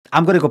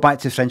I'm going to go back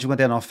to Fringe. I'm going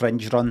to do another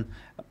Fringe run,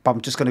 but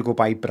I'm just going to go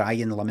by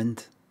Brian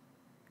Limond.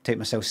 Take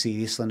myself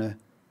seriously now.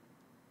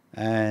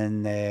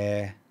 And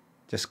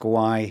just go,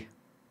 aye.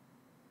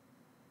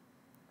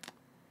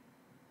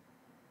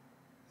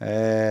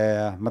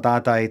 My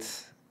dad died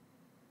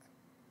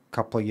a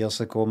couple of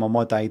years ago. My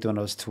mum died when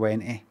I was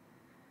 20.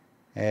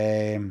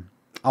 I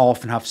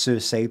often have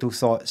suicidal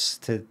thoughts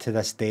to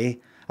this day.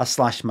 I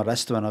slashed my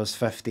wrist when I was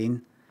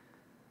 15.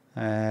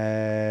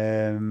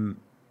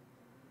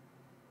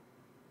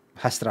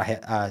 History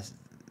of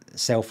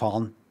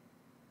self-harm.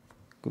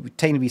 Got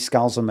tiny wee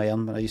scars on my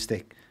arm when I used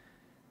to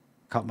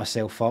cut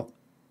myself up.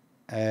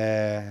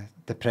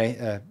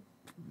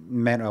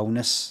 Mental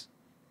illness.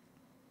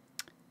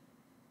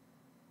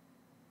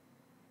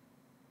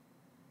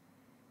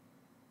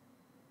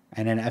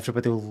 And then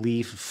everybody will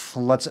leave,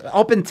 floods.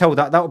 Up until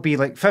that would be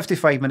like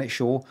 55-minute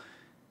show.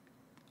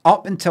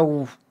 Up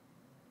until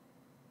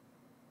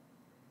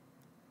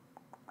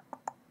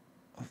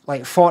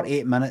like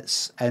 48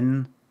 minutes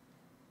in.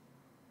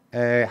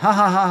 Ha ha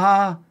ha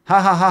ha,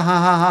 ha ha ha ha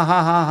ha ha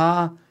ha ha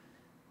ha.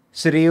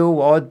 Surreal,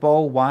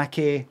 oddball,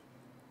 wacky.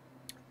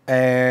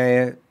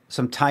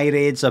 Some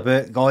tirades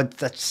about God,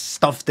 that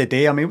stuff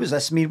today. I mean, what does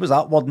this mean? What does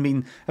that word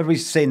mean?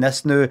 Everybody's saying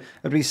this now.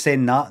 Everybody's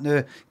saying that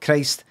now.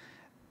 Christ.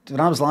 When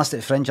I was last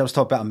at Fringe, I was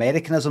talking about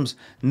Americanisms.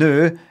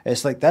 Now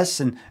it's like this,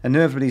 and now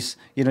everybody's,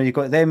 you know, you've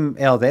got them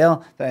there that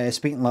are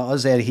speaking like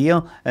us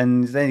here,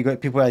 and then you've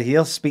got people out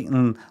here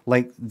speaking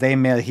like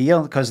them are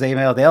here, because them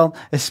are there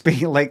is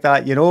speaking like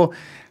that, you know.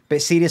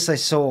 But seriously,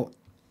 so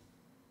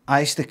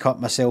I used to cut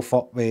myself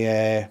up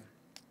with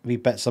wee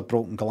bits of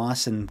broken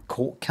glass and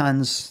Coke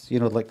cans, you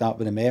know, like that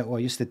with the metal. I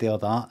used to do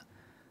that.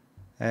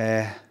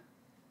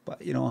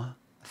 But, you know, I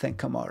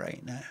think I'm all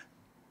right now.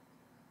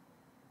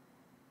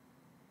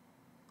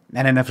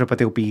 And then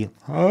everybody will be,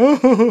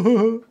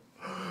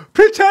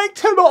 protect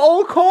him at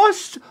all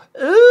costs.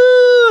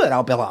 And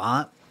I'll be like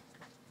that.